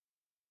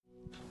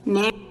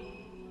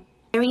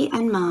Mary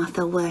and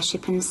Martha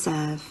worship and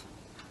serve.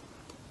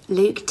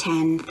 Luke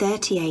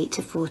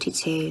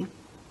 10:38-42.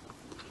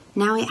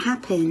 Now it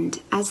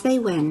happened, as they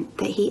went,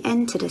 that he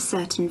entered a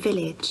certain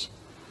village.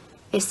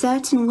 A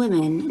certain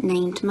woman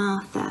named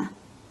Martha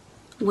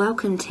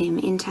welcomed him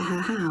into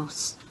her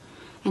house,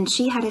 and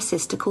she had a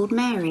sister called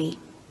Mary,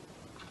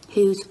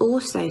 who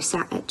also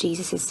sat at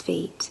Jesus'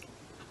 feet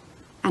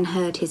and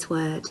heard his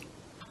word.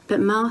 But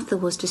Martha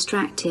was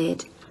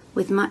distracted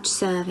with much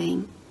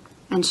serving,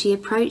 and she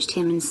approached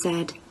him and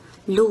said,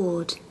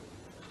 "Lord,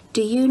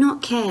 do you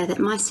not care that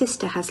my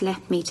sister has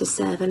left me to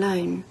serve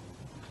alone?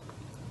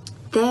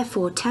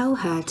 Therefore tell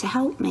her to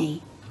help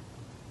me."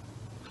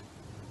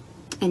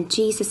 And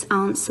Jesus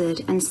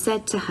answered and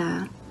said to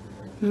her,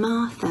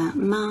 "Martha,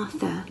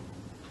 Martha,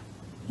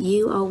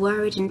 you are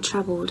worried and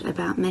troubled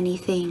about many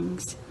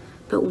things,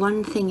 but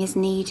one thing is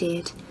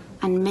needed,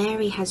 and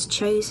Mary has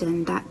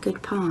chosen that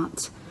good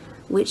part,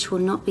 which will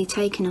not be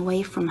taken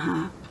away from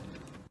her."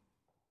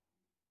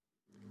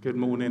 Good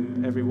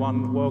morning,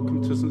 everyone.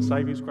 Welcome to St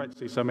Saviour's. Great to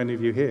see so many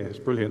of you here. It's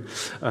brilliant.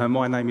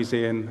 My name is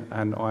Ian,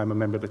 and I am a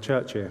member of the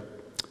church here.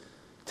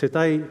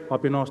 Today,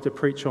 I've been asked to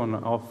preach on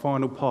our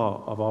final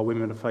part of our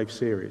Women of Faith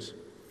series.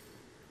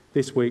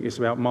 This week, it's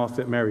about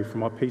Martha and Mary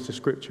from our piece of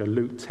scripture,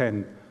 Luke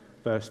 10,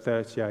 verse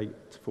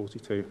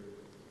 38-42,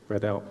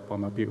 read out by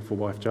my beautiful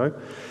wife, Jo.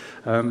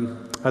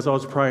 As I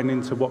was praying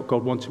into what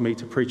God wanted me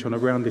to preach on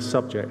around this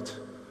subject,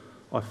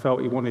 I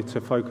felt he wanted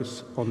to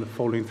focus on the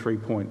following 3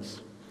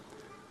 points.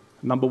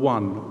 Number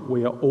 1,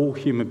 we are all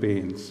human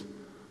beings.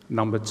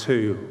 Number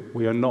 2,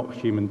 we are not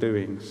human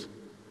doings.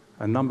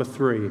 And number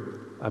 3,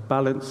 a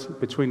balance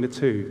between the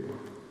two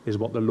is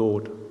what the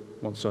Lord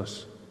wants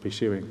us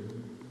pursuing.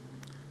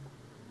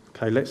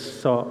 Okay, let's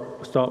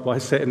start by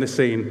setting the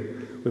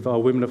scene with our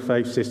Women of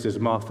Faith sisters,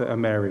 Martha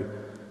and Mary,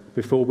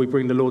 before we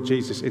bring the Lord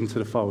Jesus into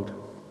the fold.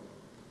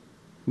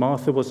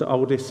 Martha was the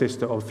oldest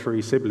sister of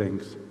 3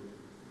 siblings,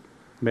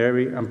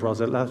 Mary and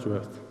brother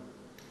Lazarus.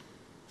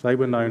 They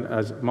were known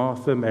as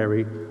Martha,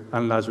 Mary,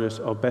 and Lazarus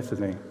of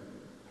Bethany.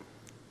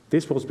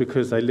 This was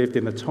because they lived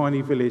in the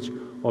tiny village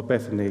of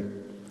Bethany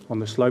on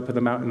the slope of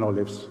the Mountain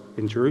Olives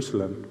in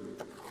Jerusalem.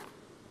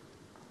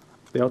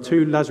 There are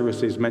 2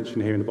 Lazaruses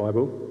mentioned here in the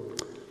Bible.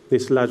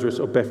 This Lazarus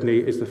of Bethany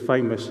is the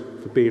famous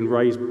for being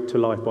raised to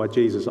life by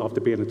Jesus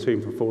after being in the tomb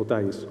for 4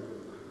 days.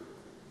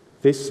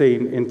 This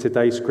scene in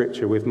today's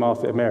scripture with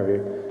Martha and Mary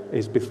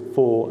is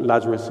before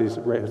Lazarus'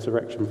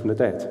 resurrection from the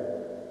dead.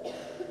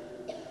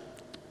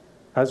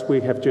 As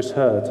we have just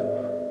heard,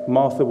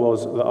 Martha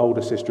was the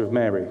older sister of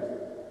Mary.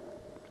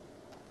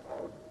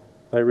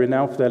 They were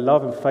renowned for their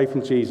love and faith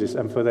in Jesus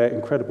and for their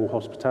incredible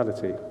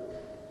hospitality.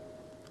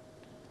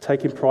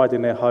 Taking pride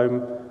in their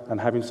home and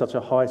having such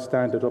a high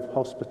standard of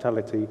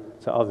hospitality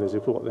to others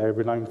is what they're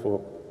renowned for.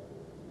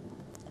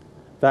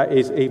 That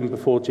is even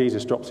before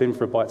Jesus drops in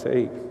for a bite to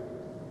eat.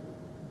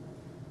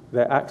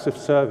 Their acts of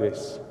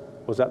service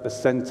was at the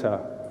centre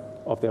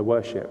of their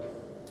worship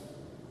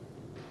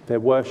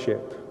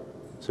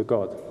to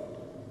God.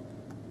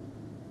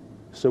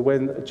 So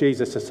when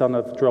Jesus, the Son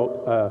of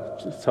God,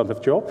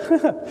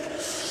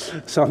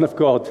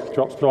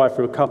 drops by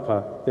for a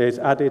cuppa, there's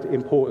added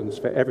importance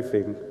for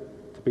everything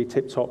to be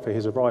tip-top for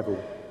his arrival.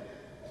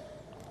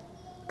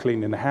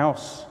 Cleaning the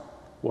house,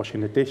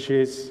 washing the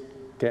dishes,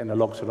 getting the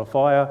logs to the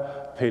fire,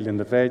 peeling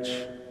the veg,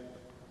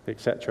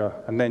 etc.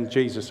 And then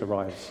Jesus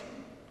arrives.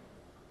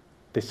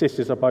 The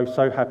sisters are both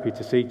so happy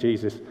to see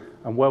Jesus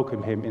and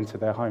welcome him into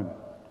their home.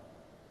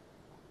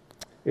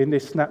 In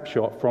this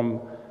snapshot from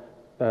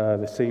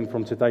the scene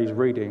from today's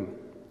reading,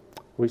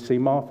 we see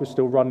Martha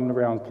still running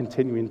around,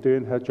 continuing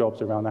doing her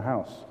jobs around the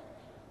house,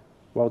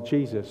 while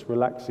Jesus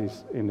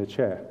relaxes in the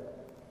chair.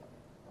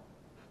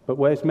 But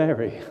where's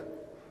Mary?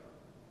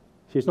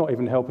 She's not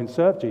even helping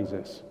serve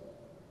Jesus.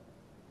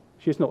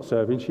 She's not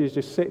serving, she's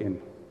just sitting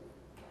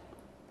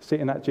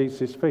at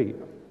Jesus' feet,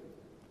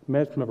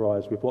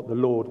 mesmerized with what the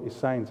Lord is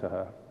saying to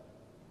her.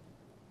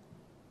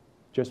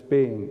 Just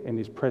being in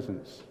his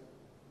presence,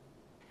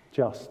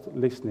 just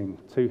listening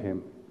to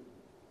him.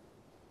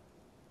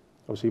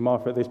 Obviously,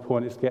 Martha at this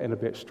point is getting a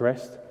bit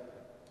stressed.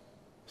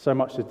 So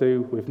much to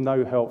do with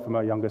no help from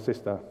her younger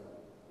sister.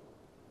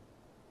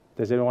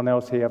 Does anyone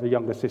else here have a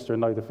younger sister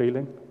and know the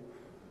feeling?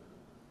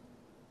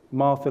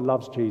 Martha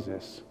loves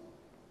Jesus.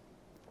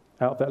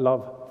 Out of that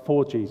love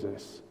for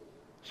Jesus,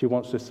 she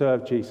wants to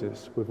serve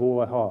Jesus with all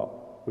her heart,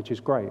 which is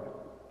great.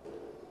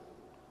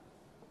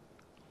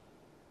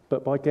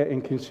 But by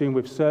getting consumed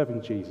with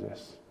serving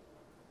Jesus,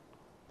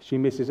 she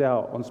misses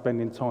out on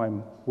spending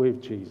time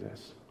with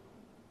Jesus.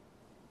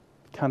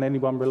 Can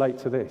anyone relate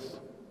to this?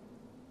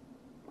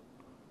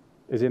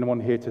 Is anyone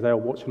here today or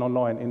watching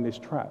online in this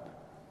trap?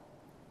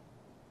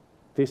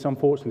 This,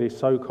 unfortunately, is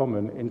so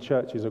common in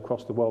churches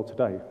across the world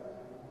today.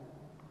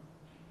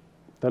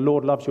 The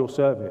Lord loves your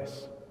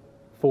service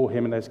for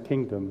him and his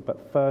kingdom,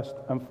 but first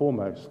and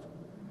foremost,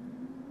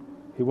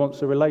 he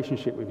wants a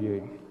relationship with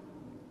you.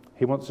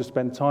 He wants to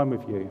spend time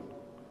with you.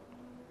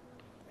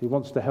 He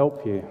wants to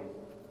help you.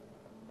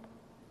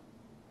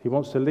 He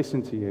wants to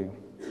listen to you.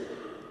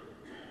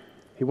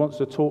 He wants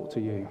to talk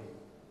to you.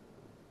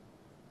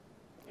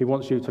 He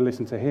wants you to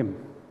listen to him.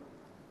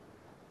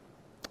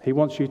 He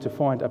wants you to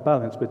find a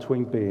balance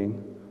between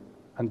being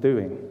and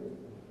doing.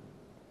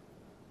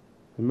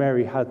 And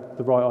Mary had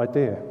the right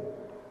idea,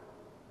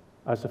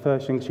 as the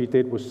first thing she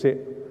did was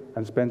sit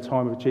and spend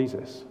time with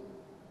Jesus.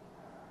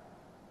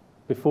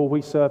 Before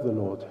we serve the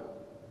Lord,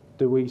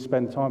 do we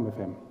spend time with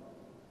him?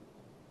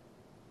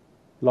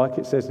 Like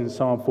it says in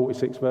Psalm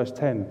 46, verse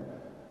 10,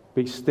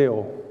 be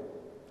still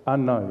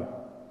and know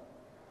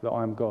that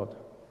I am God.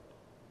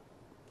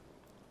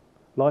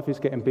 Life is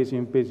getting busier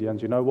and busier, and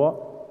you know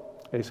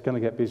what? It's going to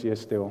get busier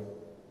still.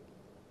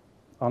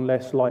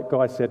 Unless, like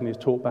Guy said in his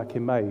talk back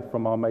in May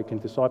from our Making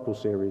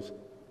Disciples series,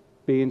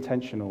 be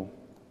intentional.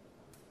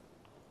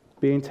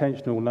 Be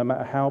intentional no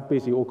matter how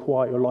busy or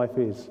quiet your life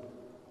is.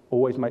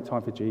 Always make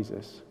time for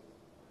Jesus.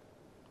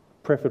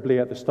 Preferably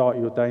at the start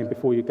of your day and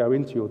before you go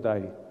into your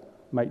day,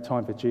 make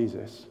time for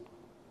Jesus.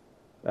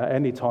 At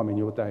any time in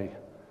your day,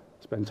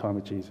 spend time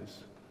with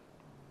Jesus.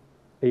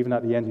 Even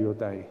at the end of your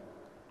day,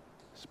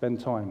 spend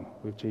time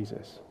with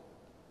Jesus.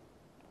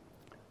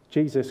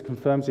 Jesus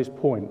confirms this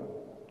point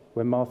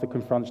when Martha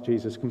confronts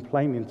Jesus,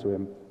 complaining to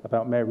him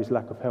about Mary's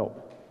lack of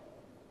help.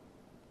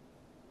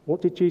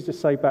 What did Jesus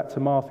say back to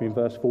Martha in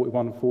verse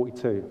 41 and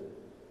 42?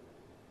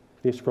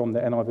 This from the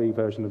NIV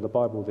version of the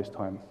Bible this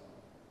time.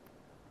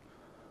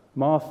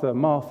 Martha,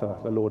 Martha,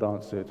 the Lord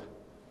answered,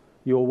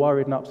 you are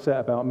worried and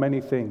upset about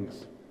many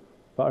things,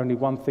 but only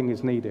one thing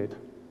is needed.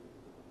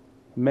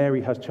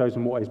 Mary has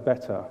chosen what is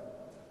better,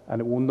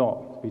 and it will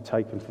not be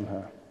taken from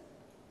her.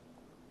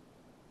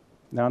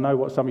 Now, I know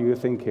what some of you are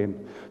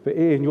thinking, but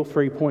Ian, your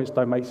 3 points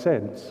don't make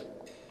sense.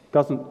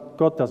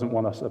 God doesn't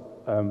want us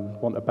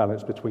want a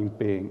balance between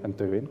being and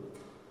doing.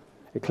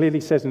 It clearly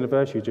says in the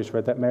verse you just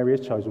read that Mary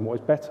has chosen what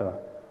is better.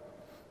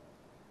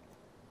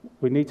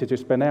 We need to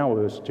just spend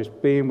hours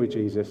just being with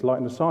Jesus, like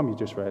in the psalm you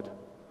just read,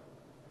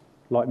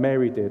 like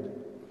Mary did.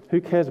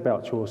 Who cares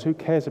about chores? Who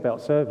cares about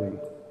serving?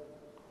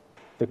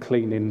 The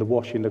cleaning, the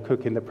washing, the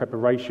cooking, the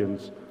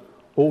preparations.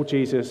 All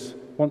Jesus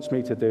wants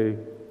me to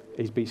do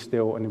is be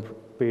still and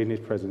be in his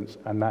presence,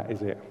 and that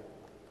is it.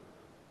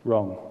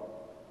 Wrong.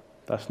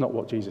 That's not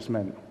what Jesus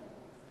meant.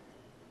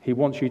 He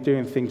wants you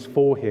doing things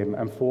for him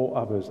and for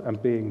others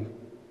and being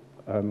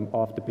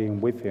after being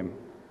with him.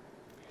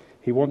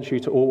 He wants you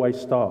to always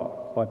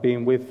start by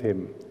being with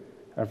him,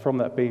 and from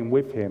that being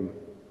with him,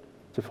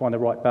 to find the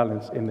right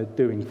balance in the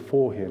doing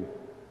for him.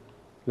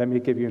 Let me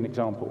give you an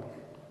example.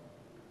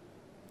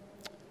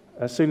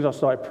 As soon as I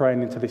started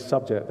praying into this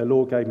subject, the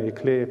Lord gave me a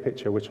clear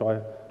picture which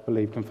I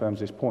believe confirms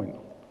this point.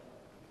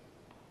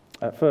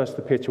 At first,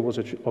 the picture was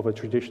of a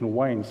traditional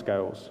weighing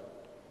scales.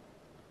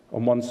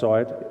 On one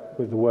side,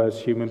 with the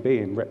words human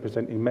being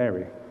representing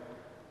Mary,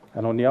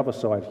 and on the other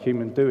side,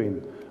 human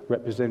doing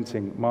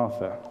representing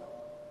Martha.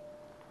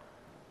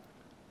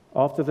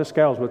 After the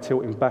scales were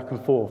tilting back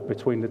and forth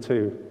between the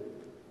two,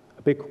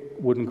 a big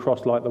wooden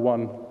cross like the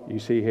one you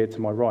see here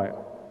to my right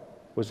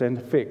was then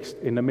fixed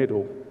in the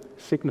middle,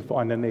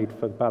 signifying the need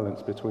for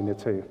balance between the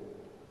two,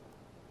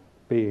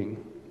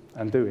 being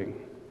and doing.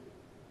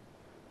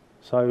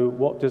 So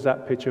what does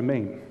that picture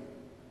mean?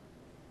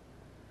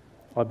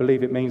 I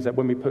believe it means that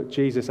when we put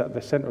Jesus at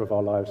the center of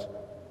our lives,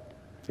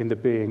 in the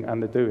being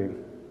and the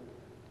doing,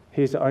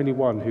 he's the only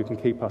one who can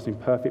keep us in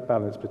perfect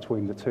balance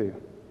between the two,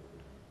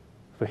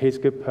 for his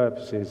good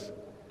purposes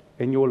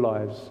in your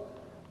lives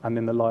and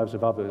in the lives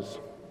of others.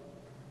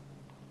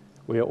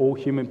 We are all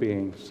human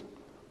beings.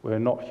 We are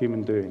not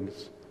human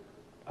doings.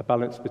 A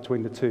balance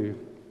between the two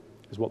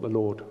is what the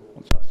Lord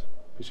wants us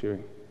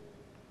pursuing.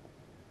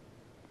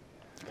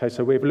 Okay,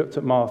 so we've looked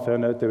at Martha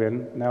and her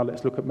doing. Now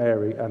let's look at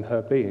Mary and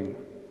her being.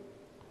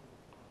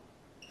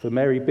 For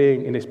Mary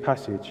being in this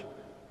passage,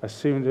 as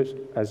soon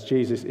as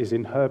Jesus is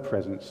in her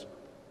presence,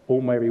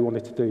 all Mary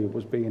wanted to do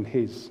was be in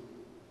his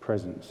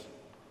presence.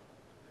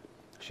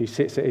 She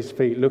sits at his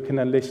feet, looking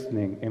and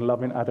listening in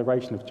loving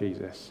adoration of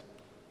Jesus.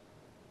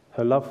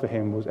 Her love for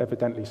him was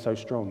evidently so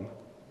strong.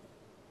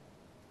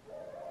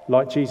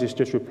 Like Jesus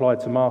just replied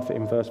to Martha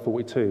in verse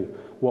 42,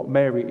 what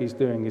Mary is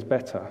doing is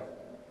better.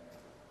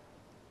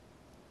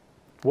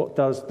 What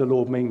does the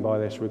Lord mean by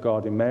this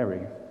regarding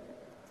Mary?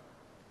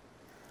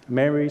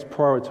 Mary's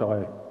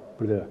priority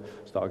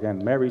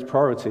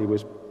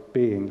was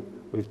being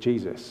with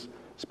Jesus,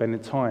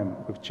 spending time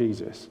with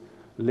Jesus,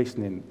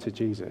 listening to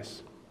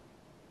Jesus.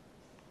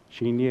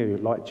 She knew,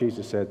 like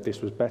Jesus said,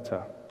 this was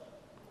better.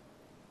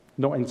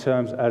 Not in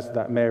terms as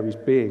that Mary's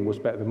being was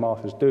better than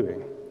Martha's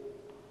doing,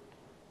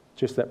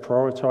 just that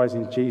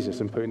prioritizing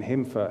Jesus and putting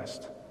him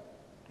first,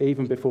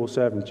 even before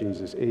serving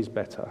Jesus, is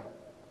better.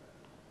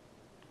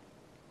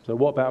 So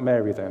what about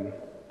Mary then?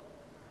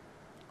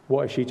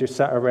 What if she just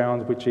sat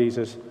around with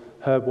Jesus,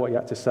 heard what he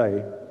had to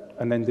say,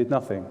 and then did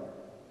nothing?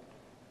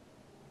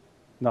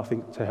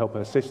 Nothing to help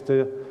her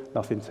sister,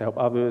 nothing to help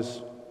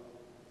others,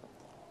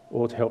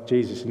 or to help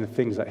Jesus in the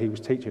things that he was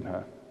teaching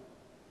her.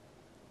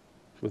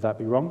 Would that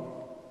be wrong?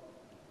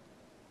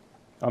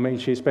 I mean,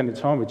 she's spending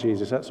time with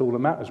Jesus, that's all that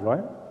matters,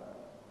 right?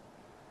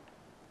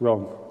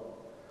 Wrong.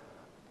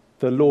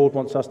 The Lord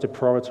wants us to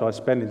prioritize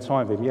spending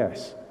time with Him,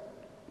 yes,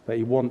 but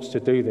He wants to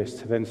do this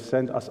to then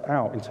send us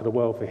out into the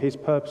world for His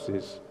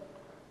purposes,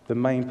 the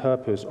main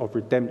purpose of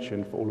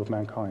redemption for all of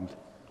mankind.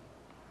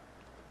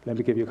 Let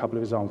me give you a couple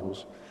of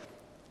examples.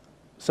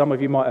 Some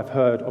of you might have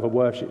heard of a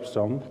worship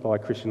song by a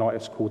Christian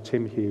artist called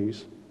Tim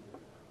Hughes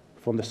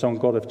from the song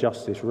God of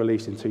Justice,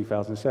 released in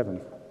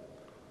 2007.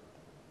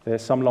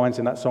 There's some lines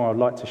in that song I'd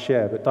like to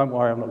share, but don't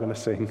worry, I'm not going to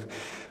sing.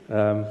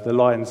 The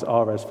lines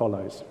are as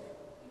follows.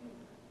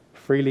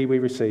 Freely we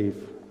receive,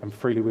 and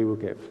freely we will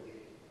give.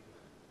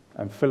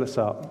 And fill us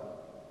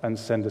up, and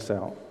send us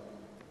out.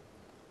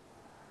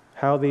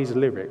 How are these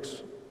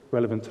lyrics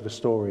relevant to the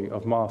story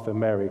of Martha and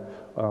Mary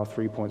are our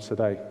 3 points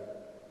today.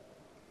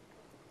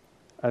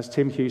 As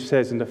Tim Hughes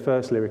says in the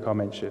first lyric I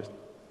mentioned,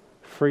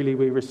 freely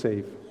we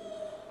receive.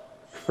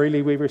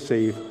 Freely we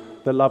receive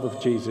the love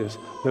of Jesus,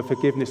 the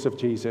forgiveness of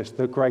Jesus,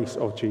 the grace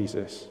of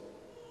Jesus.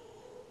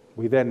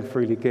 We then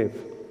freely give.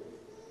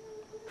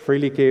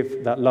 Freely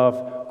give that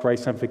love,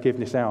 grace and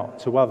forgiveness out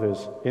to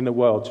others in the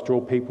world to draw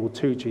people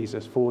to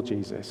Jesus, for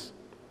Jesus.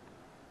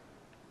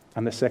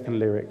 And the second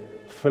lyric,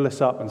 fill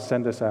us up and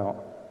send us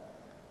out.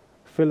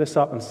 Fill us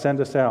up and send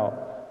us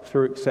out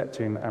through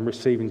accepting and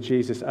receiving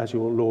Jesus as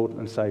your Lord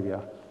and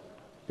Saviour,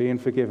 being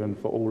forgiven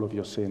for all of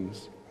your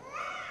sins.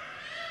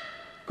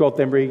 God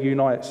then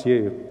reunites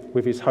you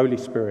with His Holy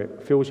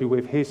Spirit, fills you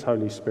with His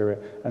Holy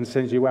Spirit, and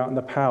sends you out in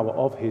the power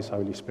of His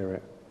Holy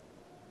Spirit.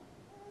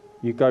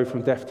 You go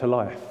from death to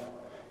life.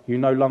 You're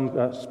no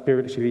longer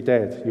spiritually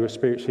dead, you are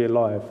spiritually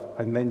alive,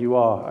 and then you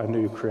are a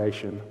new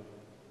creation.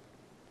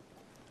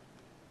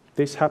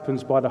 This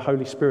happens by the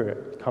Holy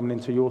Spirit coming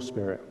into your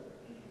spirit,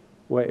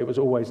 where it was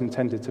always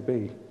intended to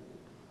be.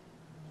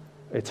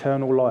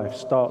 Eternal life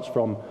starts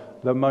from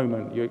the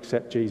moment you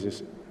accept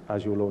Jesus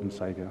as your Lord and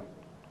Saviour.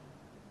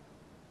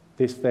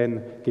 This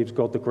then gives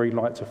God the green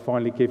light to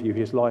finally give you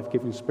His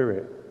life-giving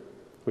Spirit,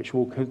 which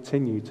will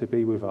continue to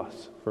be with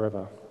us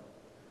forever.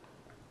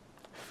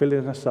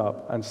 Filling us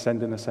up and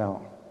sending us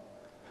out.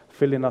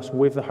 Filling us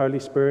with the Holy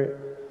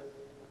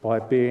Spirit by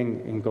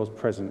being in God's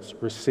presence,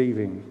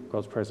 receiving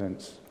God's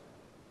presence.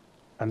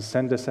 And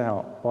send us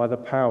out by the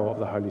power of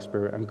the Holy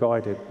Spirit and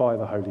guided by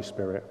the Holy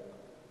Spirit.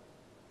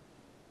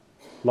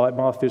 Like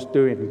Martha's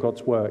doing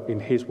God's work in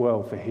His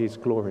world for His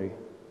glory.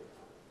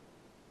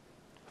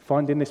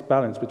 Finding this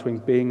balance between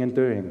being and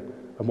doing,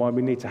 and why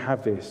we need to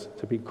have this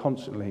to be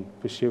constantly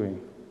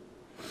pursuing.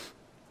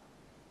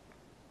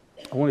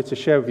 I wanted to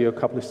share with you a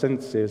couple of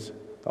sentences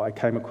that I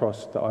came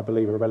across that I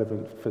believe are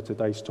relevant for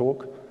today's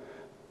talk.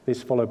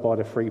 This followed by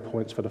the 3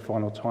 points for the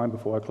final time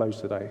before I close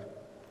today.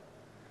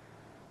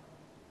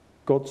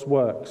 God's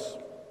works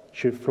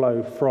should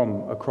flow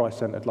from a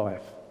Christ-centered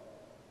life.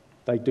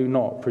 They do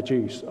not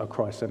produce a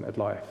Christ-centered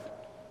life.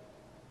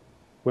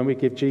 When we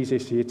give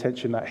Jesus the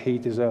attention that He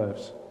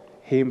deserves,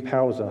 He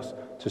empowers us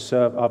to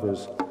serve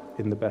others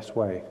in the best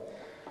way.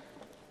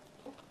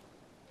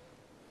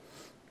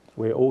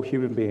 We're all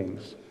human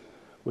beings.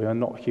 We are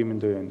not human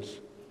doings.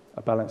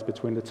 A balance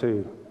between the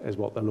two is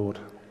what the Lord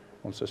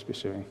wants us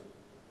pursuing.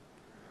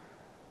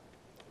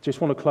 Just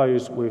want to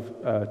close with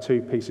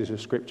two pieces of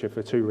scripture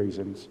for two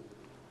reasons.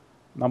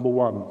 Number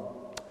one,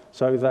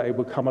 so that it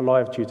will come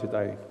alive to you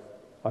today.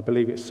 I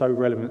believe it's so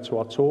relevant to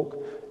our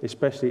talk,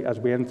 especially as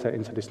we enter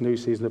into this new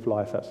season of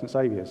life at St.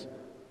 Saviour's.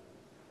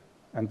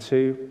 And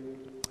two,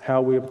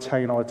 how we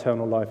obtain our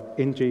eternal life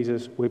in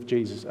Jesus, with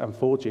Jesus, and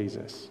for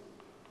Jesus.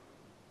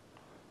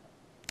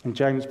 In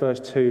James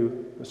chapter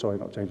 2,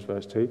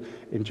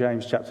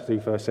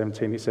 verse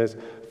 17, it says,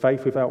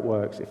 faith without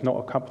works, if not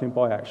accompanied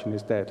by action,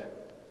 is dead.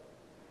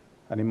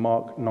 And in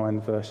Mark 9,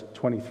 verse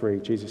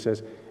 23, Jesus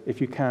says, if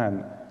you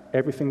can,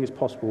 everything is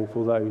possible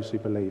for those who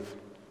believe.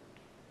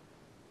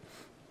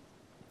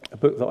 A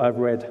book that I've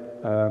read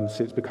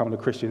since becoming a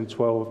Christian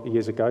 12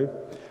 years ago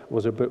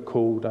was a book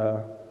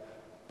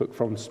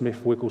from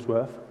Smith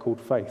Wigglesworth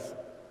called Faith.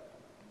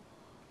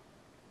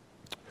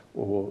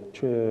 Or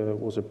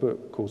was a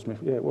book called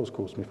Smith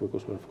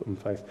Wigglesworth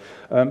and Faith.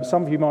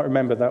 Some of you might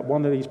remember that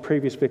one of these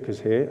previous vicars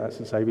here at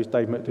St. Saviour's,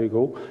 Dave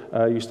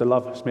McDougall, used to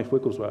love Smith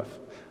Wigglesworth.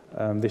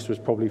 This was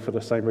probably for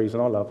the same reason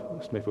I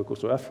love Smith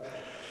Wigglesworth,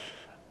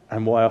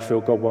 and why I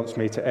feel God wants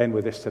me to end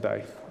with this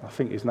today. I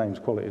think his name's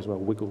quality as well,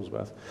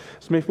 Wigglesworth.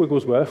 Smith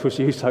Wigglesworth was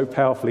used so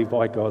powerfully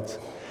by God.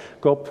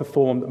 God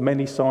performed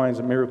many signs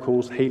and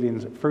miracles,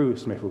 healings through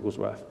Smith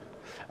Wigglesworth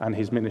and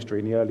his ministry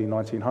in the early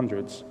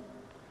 1900s.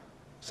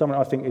 Something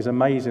I think is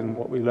amazing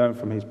what we learn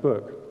from his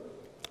book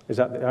is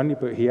that the only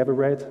book he ever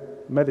read,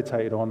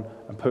 meditated on,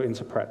 and put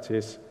into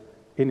practice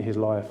in his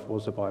life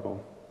was the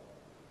Bible,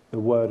 the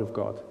Word of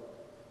God.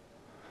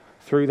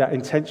 Through that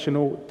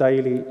intentional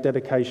daily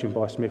dedication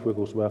by Smith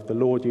Wigglesworth, the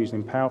Lord used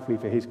him powerfully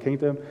for His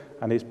kingdom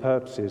and His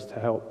purposes to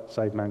help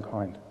save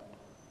mankind.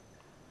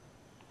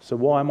 So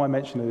why am I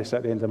mentioning this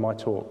at the end of my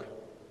talk?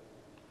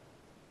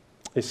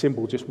 It's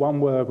simple, just one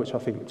word which I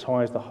think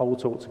ties the whole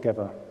talk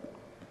together.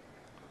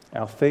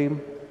 Our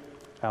theme,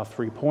 our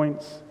 3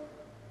 points,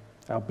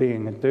 our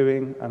being and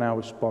doing, and our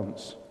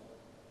response.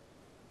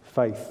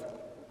 Faith.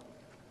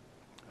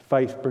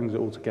 Faith brings it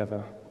all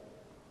together.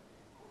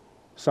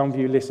 Some of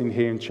you listening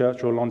here in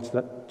church or online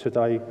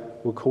today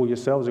will call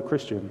yourselves a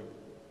Christian,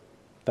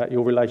 that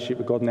your relationship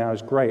with God now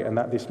is great, and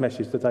that this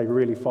message today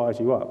really fires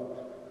you up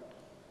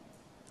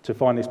to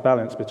find this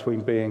balance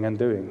between being and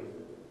doing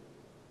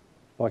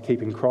by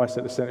keeping Christ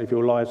at the centre of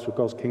your lives for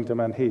God's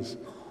kingdom and his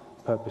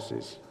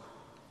purposes.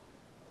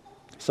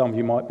 Some of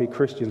you might be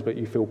Christians, but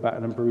you feel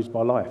battered and bruised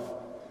by life.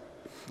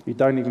 You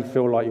don't even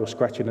feel like you're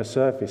scratching the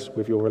surface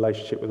with your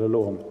relationship with the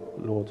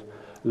Lord,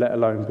 let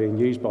alone being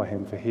used by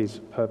him for his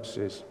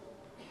purposes.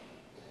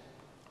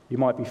 You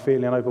might be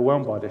feeling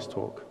overwhelmed by this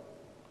talk.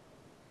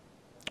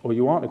 Or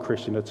you aren't a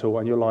Christian at all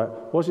and you're like,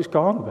 what's this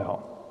going on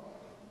about?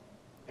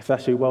 If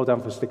that's you, well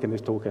done for sticking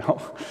this talk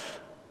out.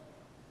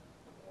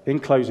 In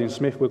closing,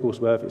 Smith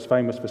Wigglesworth is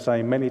famous for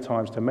saying many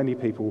times to many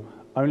people,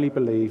 only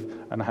believe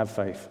and have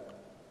faith.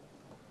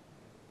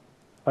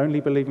 Only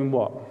believe in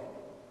what?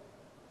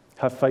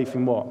 Have faith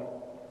in what?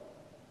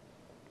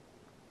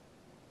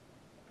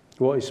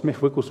 What is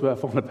Smith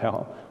Wigglesworth on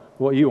about?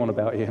 What are you on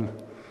about, Ian?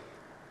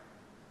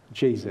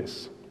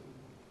 Jesus.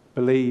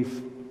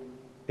 Believe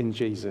in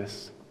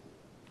Jesus.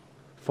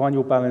 Find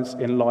your balance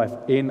in life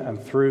in and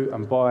through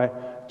and by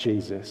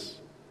Jesus.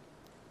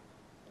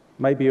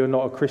 Maybe you're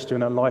not a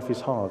Christian and life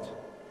is hard.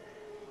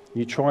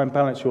 You try and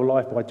balance your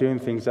life by doing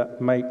things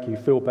that make you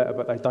feel better,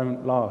 but they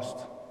don't last.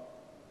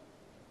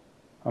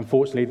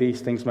 Unfortunately,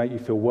 these things make you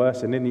feel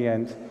worse and in the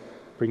end,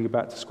 bring you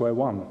back to square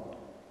one.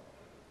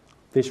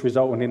 This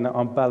resulting in an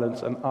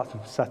unbalanced and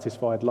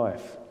unsatisfied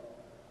life.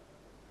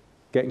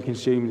 Getting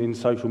consumed in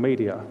social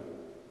media,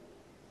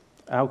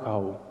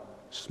 alcohol,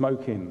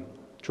 smoking,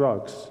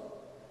 drugs,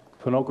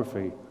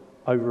 pornography,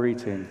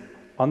 overeating,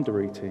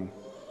 undereating,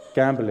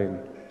 gambling,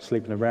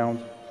 sleeping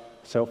around,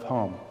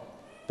 self-harm.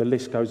 The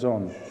list goes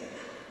on.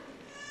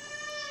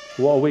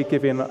 What are we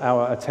giving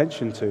our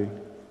attention to?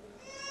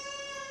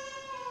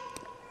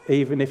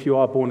 Even if you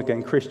are a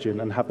born-again Christian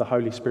and have the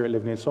Holy Spirit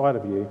living inside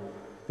of you,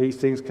 these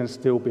things can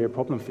still be a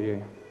problem for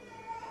you.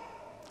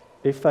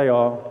 If they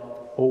are,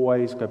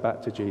 always go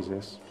back to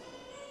Jesus.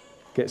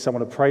 Get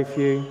someone to pray for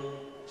you,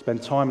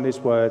 spend time in his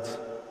word,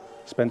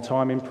 spend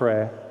time in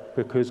prayer,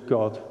 because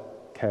God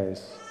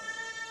cares.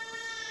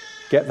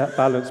 Get that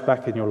balance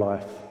back in your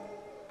life.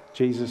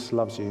 Jesus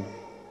loves you.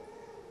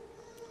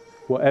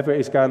 Whatever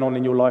is going on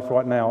in your life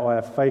right now, I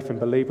have faith and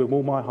believe with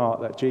all my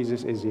heart that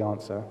Jesus is the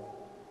answer.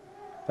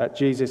 That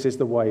Jesus is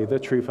the way, the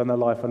truth, and the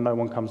life, and no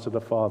one comes to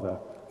the Father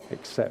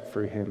except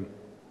through him.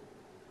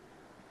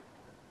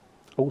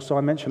 Also,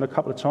 I mentioned a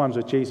couple of times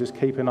of Jesus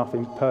keeping us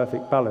in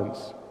perfect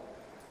balance.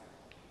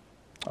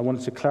 I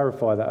wanted to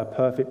clarify that a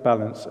perfect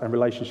balance and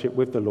relationship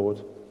with the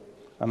Lord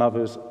and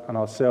others and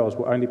ourselves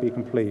will only be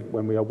complete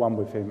when we are one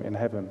with him in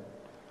heaven.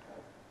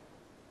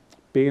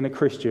 Being a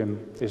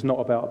Christian is not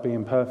about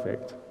being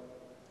perfect.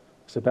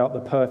 It's about the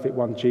perfect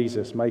one,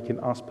 Jesus, making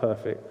us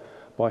perfect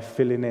by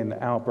filling in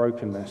our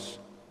brokenness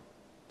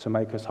to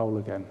make us whole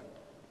again.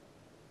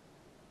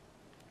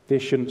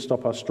 This shouldn't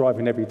stop us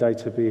striving every day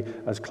to be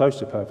as close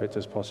to perfect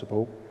as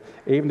possible,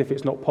 even if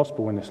it's not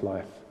possible in this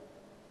life.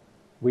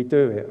 We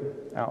do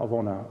it out of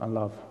honour and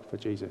love for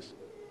Jesus.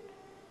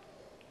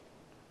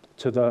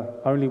 To the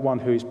only one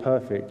who is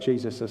perfect,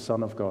 Jesus, the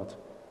Son of God,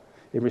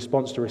 in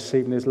response to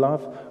receiving his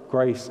love,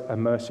 grace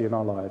and mercy in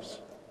our lives.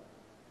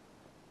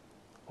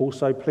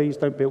 Also, please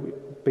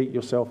don't beat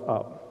yourself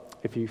up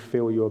if you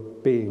feel you're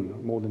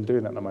being more than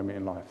doing at the moment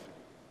in life.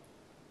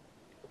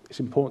 It's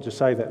important to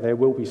say that there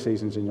will be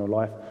seasons in your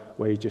life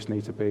where you just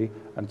need to be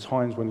and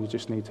times when you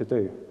just need to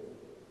do.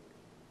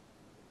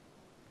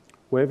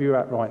 Wherever you're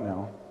at right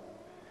now,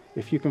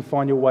 if you can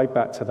find your way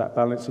back to that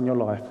balance in your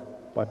life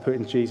by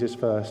putting Jesus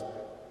first,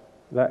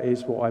 that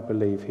is what I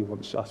believe he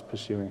wants us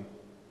pursuing.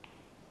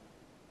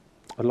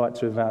 I'd like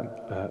to I'd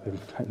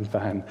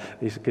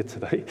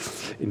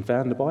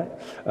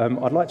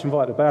like to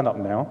invite the band up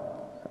now,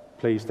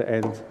 please, to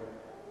end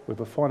with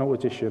a final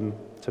addition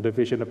to the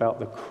vision about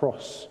the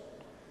cross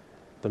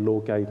the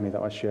Lord gave me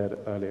that I shared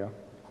earlier.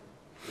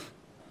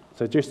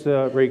 So just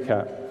to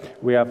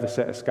recap, we have the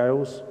set of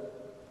scales.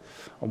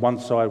 On one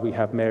side we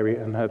have Mary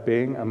and her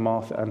being and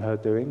Martha and her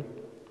doing.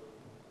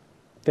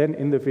 Then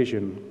in the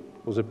vision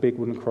was a big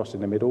wooden cross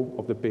in the middle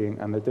of the being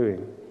and the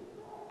doing.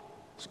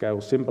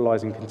 Scales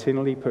symbolising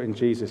continually putting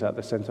Jesus at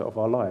the centre of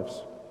our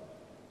lives.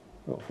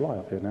 I've got a fly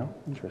up here now,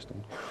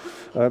 interesting.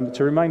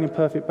 To remain in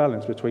perfect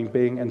balance between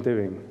being and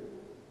doing.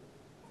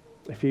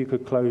 If you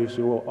could close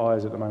your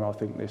eyes at the moment, I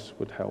think this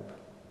would help.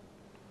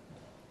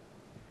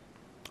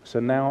 So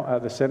now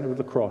at the centre of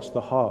the cross,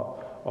 the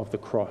heart of the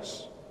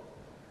cross,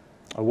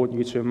 I want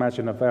you to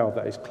imagine a valve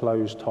that is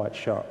closed tight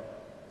shut.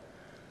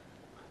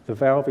 The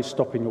valve is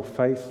stopping your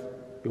faith,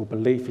 your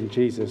belief in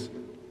Jesus,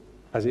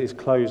 as it is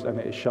closed and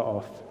it is shut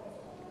off.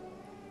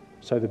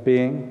 So the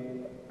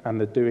being and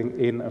the doing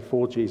in and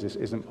for Jesus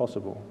isn't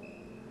possible.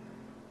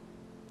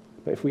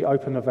 But if we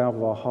open the valve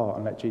of our heart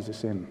and let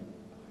Jesus in,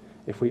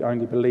 if we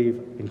only believe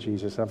in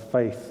Jesus, have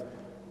faith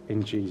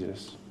in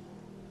Jesus,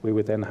 we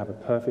would then have a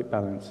perfect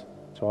balance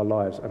to our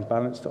lives and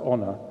balance to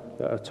honour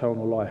the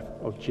eternal life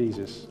of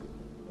Jesus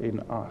in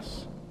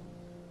us.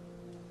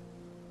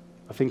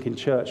 I think in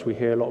church we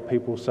hear a lot of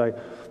people say,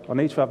 I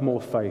need to have more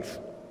faith.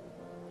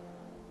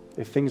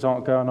 If things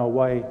aren't going our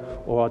way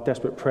or our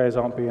desperate prayers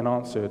aren't being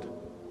answered,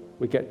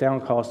 we get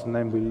downcast and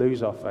then we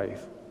lose our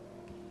faith.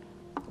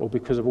 Or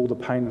because of all the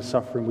pain and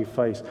suffering we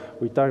face,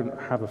 we don't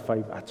have a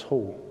faith at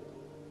all.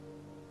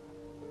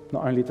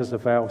 Not only does the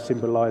vow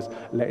symbolise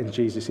letting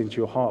Jesus into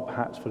your heart,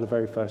 perhaps for the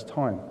very first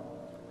time,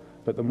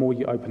 but the more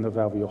you open the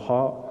valve of your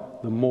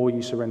heart, the more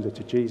you surrender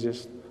to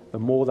Jesus, the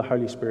more the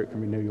Holy Spirit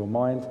can renew your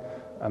mind,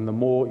 and the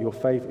more your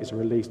faith is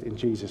released in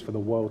Jesus for the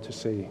world to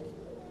see.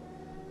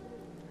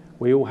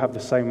 We all have the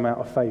same amount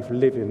of faith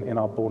living in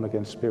our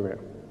born-again spirit.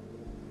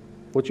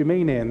 What do you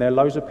mean, Ian? There are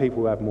loads of people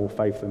who have more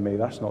faith than me.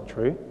 That's not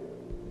true.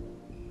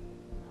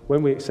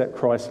 When we accept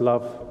Christ's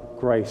love,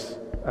 grace,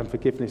 and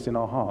forgiveness in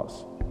our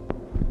hearts,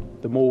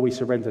 the more we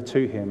surrender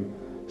to him,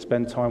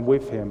 spend time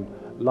with him,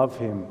 love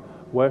him,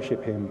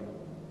 worship him,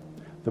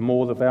 the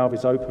more the valve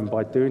is opened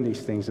by doing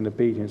these things in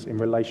obedience in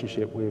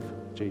relationship with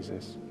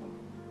Jesus.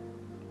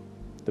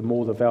 The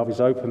more the valve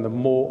is open, the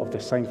more of the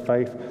same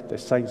faith, the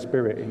same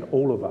spirit in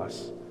all of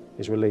us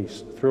is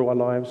released through our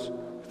lives,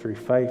 through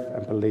faith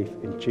and belief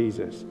in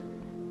Jesus,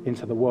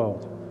 into the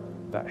world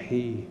that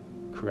he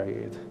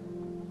created.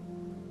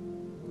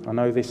 I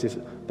know this is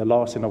the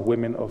last in a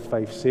Women of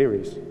Faith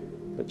series,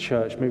 but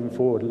church, moving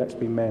forward, let's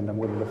be men and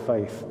women of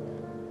faith.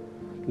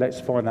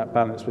 Let's find that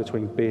balance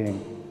between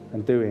being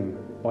and doing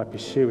by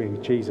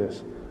pursuing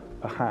Jesus,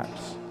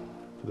 perhaps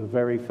for the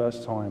very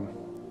first time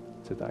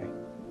today.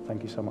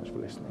 Thank you so much for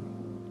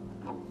listening.